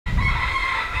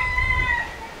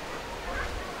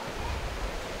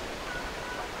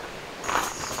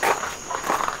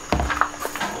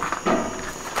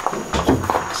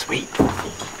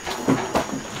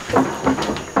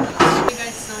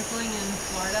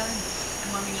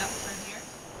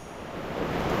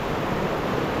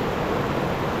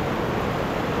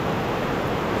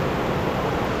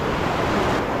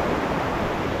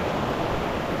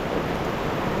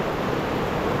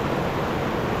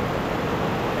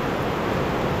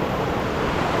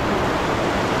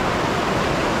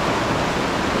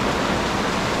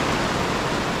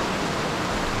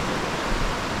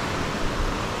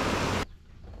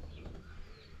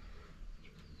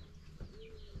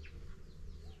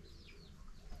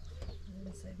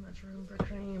much room for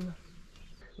cream.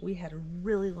 We had a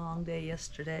really long day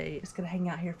yesterday. Just gonna hang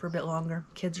out here for a bit longer.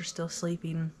 Kids are still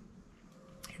sleeping.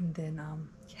 And then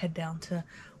head down to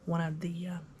one of the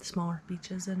smaller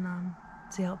beaches and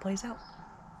see how it plays out.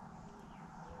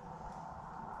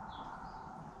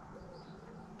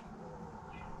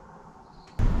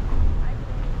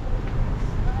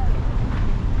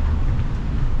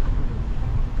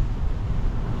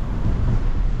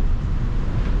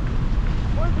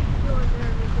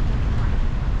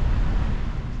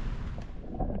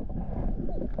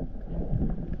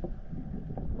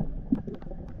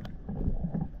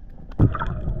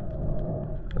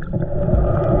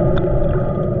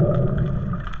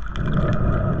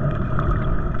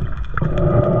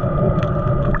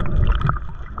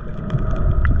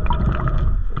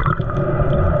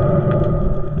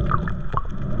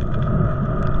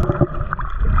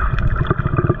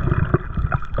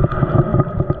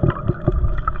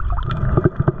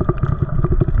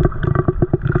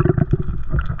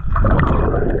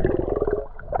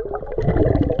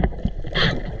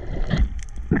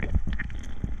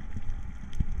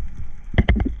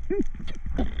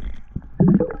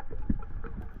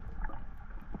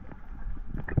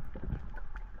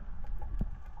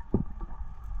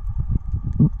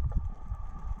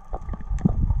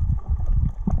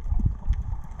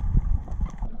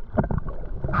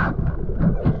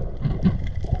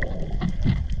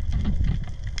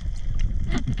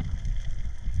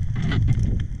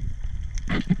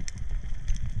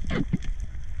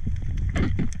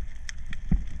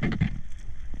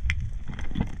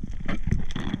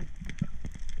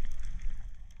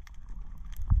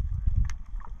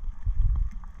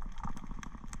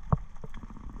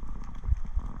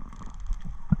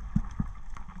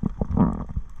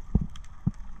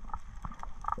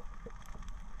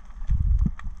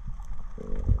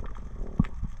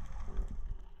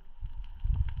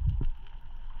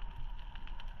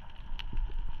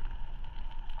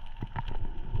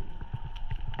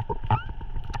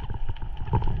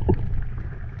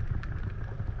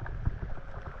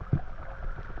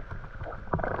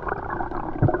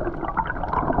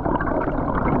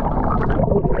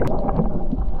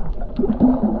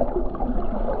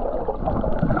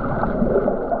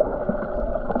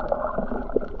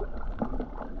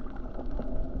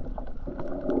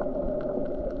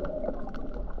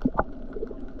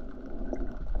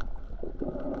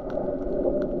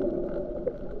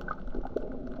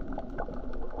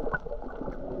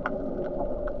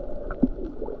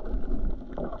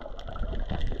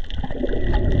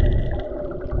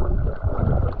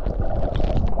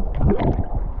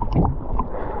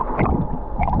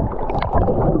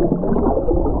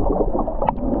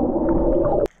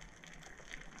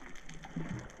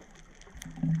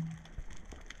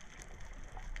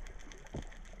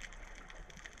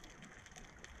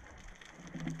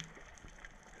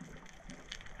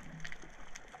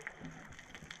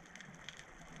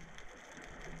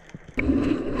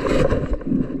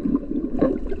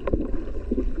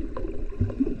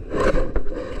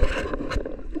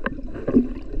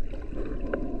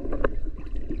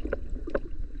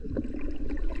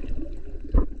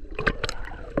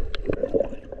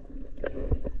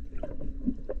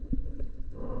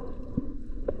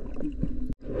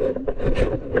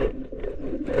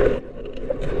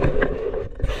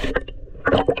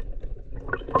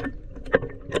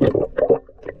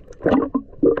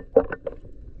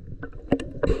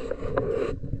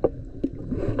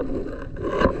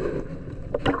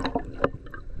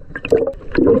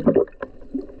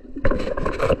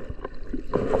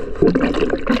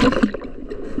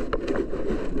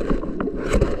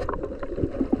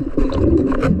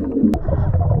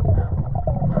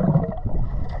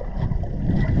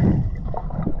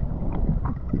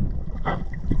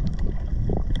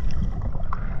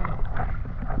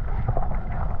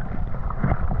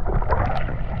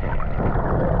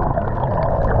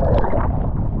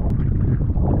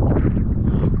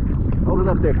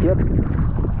 There, kid.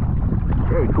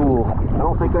 Very cool. I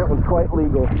don't think that one's quite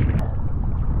legal.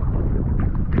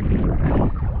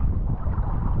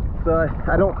 So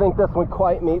I don't think this one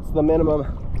quite meets the minimum.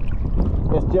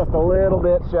 It's just a little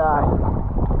bit shy.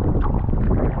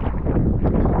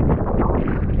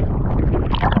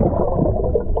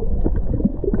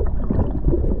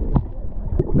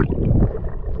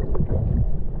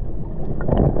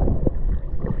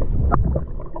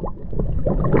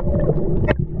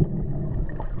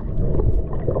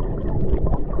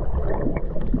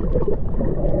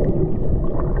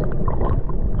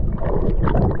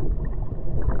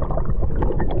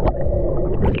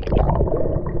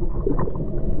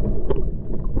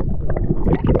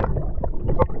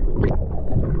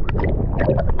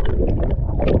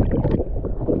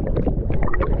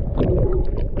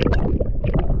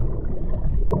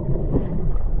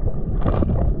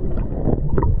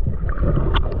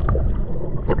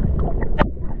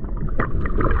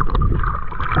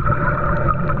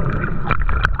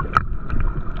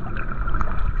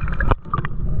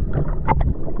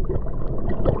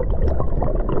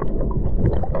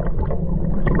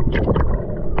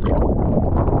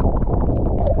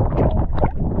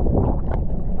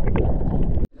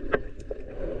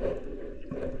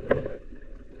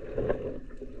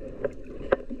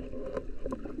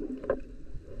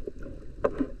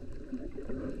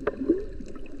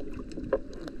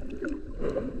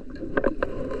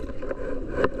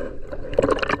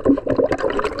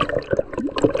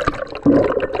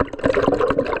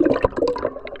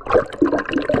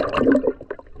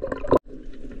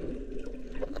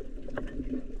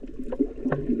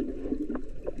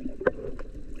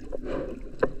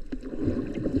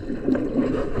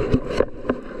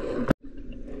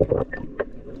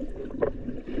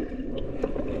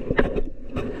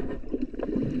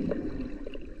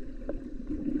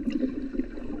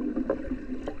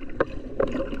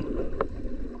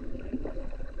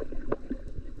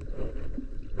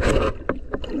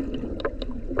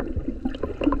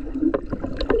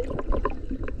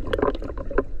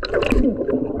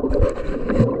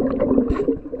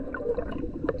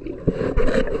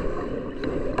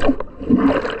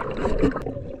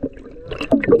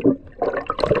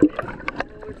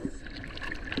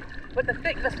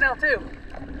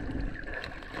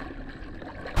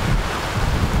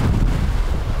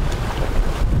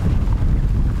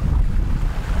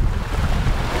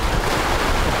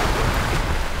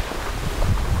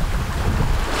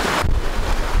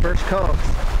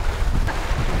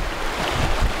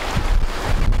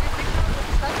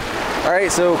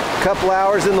 right, so a couple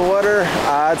hours in the water.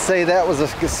 I'd say that was a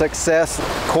success.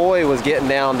 Coye was getting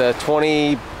down to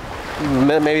 20,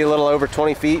 maybe a little over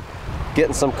 20 feet,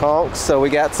 getting some conchs. So we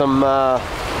got some,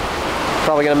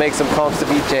 probably gonna make some conch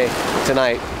ceviche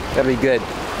tonight. That'll be good.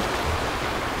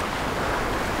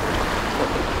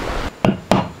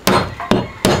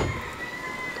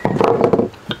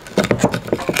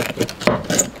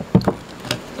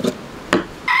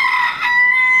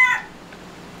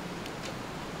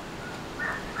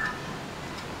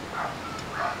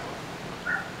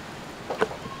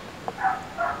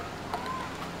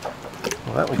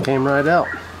 Well, that one came right out.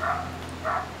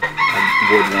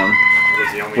 Wood one.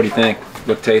 What do you think?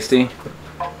 Look tasty?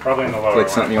 Probably in the lower Like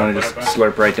something you want to just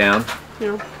slurp right down?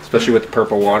 Yeah. Especially with the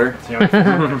purple water.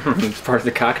 It's part of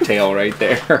the cocktail right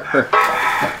there.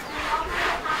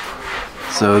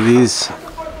 So these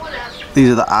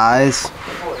are the eyes,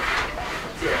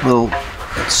 little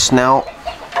snout,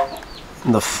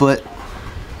 and the foot,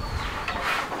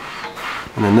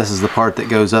 and then this is the part that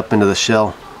goes up into the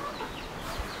shell.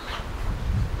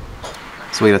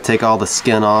 So we gotta take all the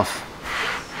skin off,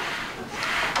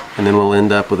 and then we'll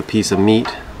end up with a piece of meat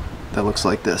that looks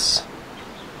like this.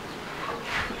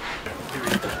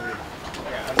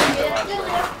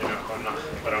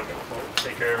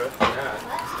 Take care of it.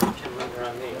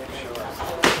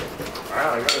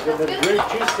 Wow, I got a good great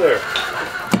juice there.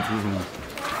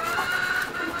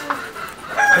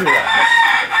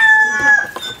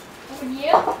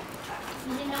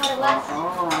 You didn't know what it was?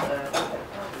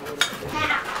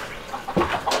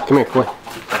 Come here, Coye.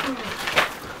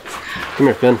 Come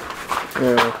here, Finn.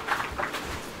 Yeah.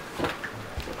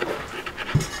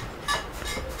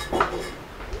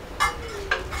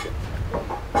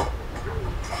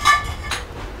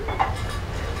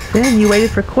 Then you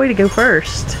waited for Coye to go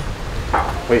first.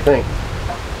 What do you think?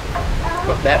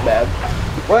 Not that bad.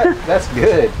 What? That's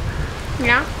good.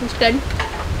 Yeah, it's good.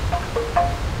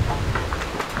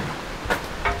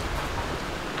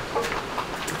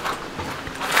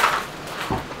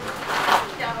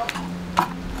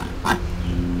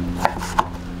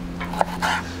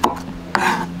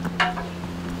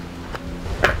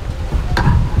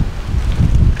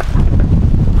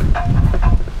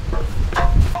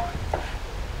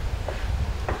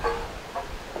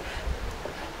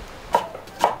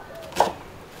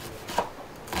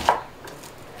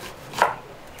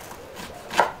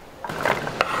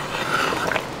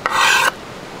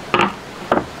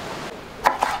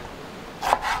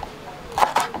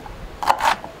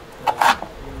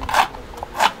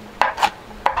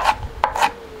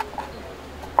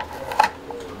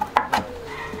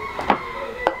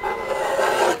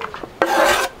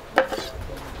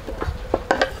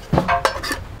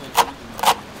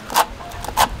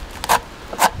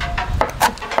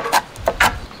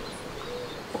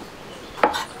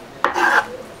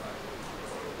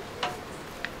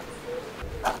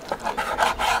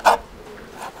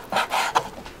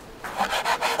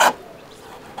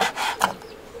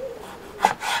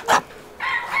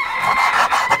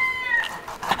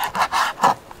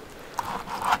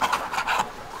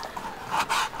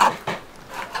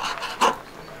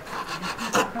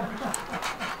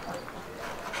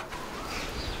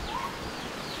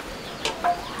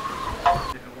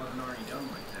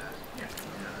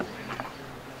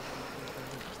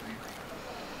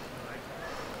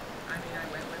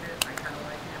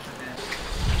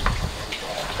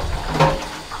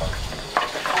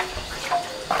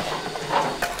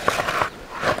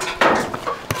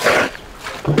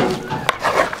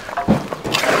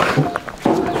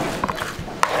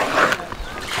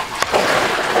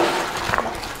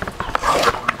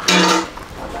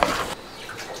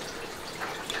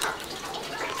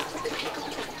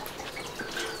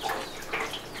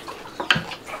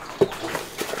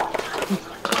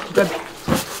 Good.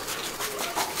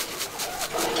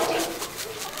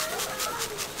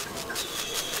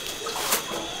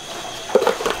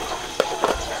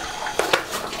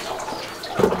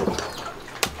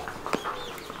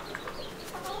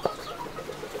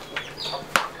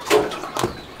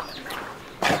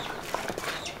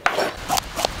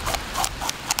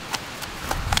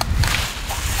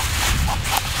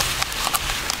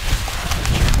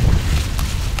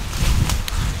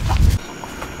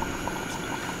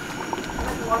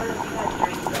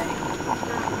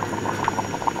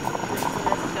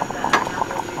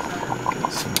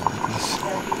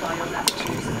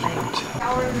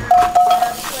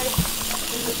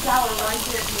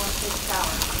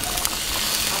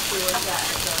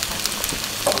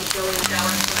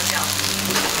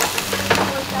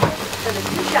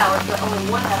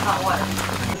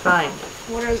 Fine.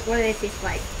 What do they taste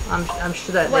like? I'm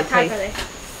sure that What they type taste.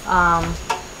 are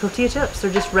they? tortilla chips.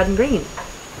 They're just red and green.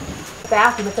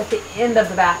 Bathroom, it's at the end of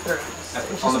the bathroom.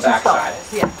 It's On just the back two side.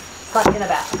 stalls. Yeah, it's not in a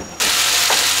bathroom.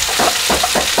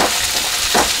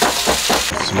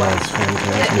 Smells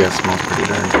fantastic. Yeah, it smells pretty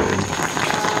darn good.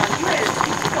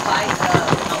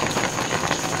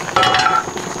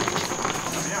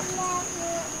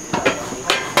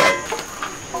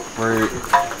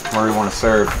 Where we want to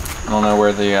serve. I don't know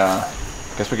where the, I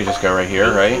guess we could just go right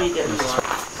here, right?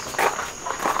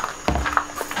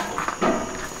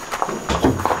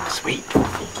 Sweet.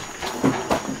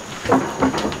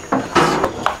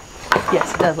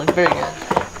 Yes, it does look very good.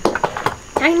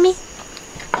 Talking me?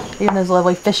 Even those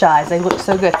lovely fish eyes, they look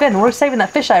so good. Finn, we're saving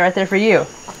that fish eye right there for you.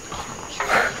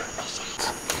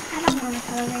 I don't want to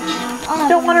color right now.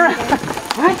 Don't want to.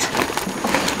 What?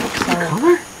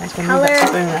 Color? I can move that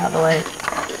spoon out of the way.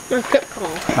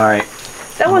 All right.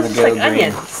 That I'm was gonna just like go green.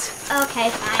 onions. Okay,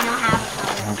 fine. I'll have a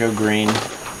color. I'll go green.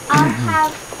 I'll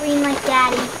have green like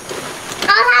Daddy.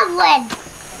 I'll have red.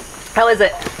 How is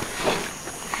it?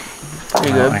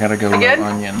 You good? I gotta go with good?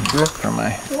 onion for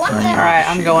my What onion. All right,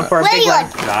 I'm going for a big one.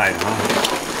 Died, huh?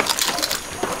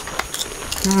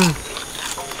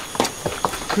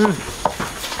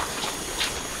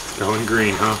 Going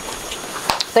green, huh?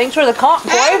 Thanks for the conch, boy.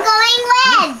 I'm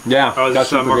going red. Yeah, Oh, is that's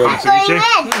this super more good. conch Going ceviche?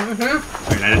 red.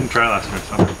 I mean, I didn't try last time,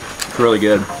 so. It's really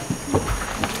good.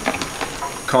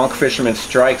 Conch fisherman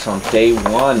strikes on day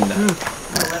 1. Which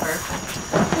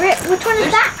one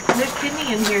is that? There's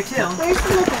kidney in here too. Where's the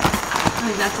liver?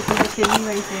 Oh, that's a piece of kidney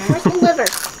right there. Where's the liver?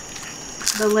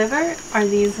 The liver are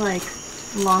these like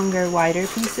longer, wider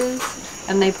pieces,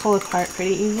 and they pull apart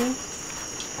pretty easy.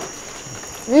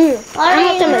 I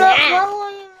want some of that.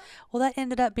 Well, that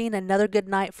ended up being another good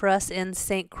night for us in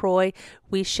St. Croix.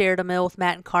 We shared a meal with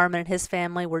Matt and Carmen and his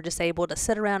family. We're just able to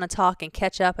sit around and talk and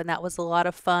catch up, and that was a lot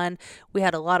of fun. We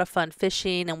had a lot of fun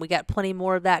fishing, and we got plenty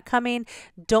more of that coming.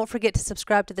 Don't forget to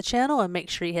subscribe to the channel and make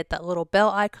sure you hit that little bell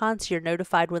icon so you're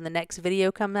notified when the next video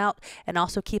comes out. And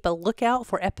also keep a lookout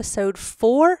for episode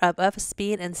 4 of us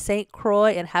being in St.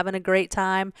 Croix and having a great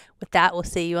time. With that, we'll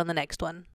see you on the next one.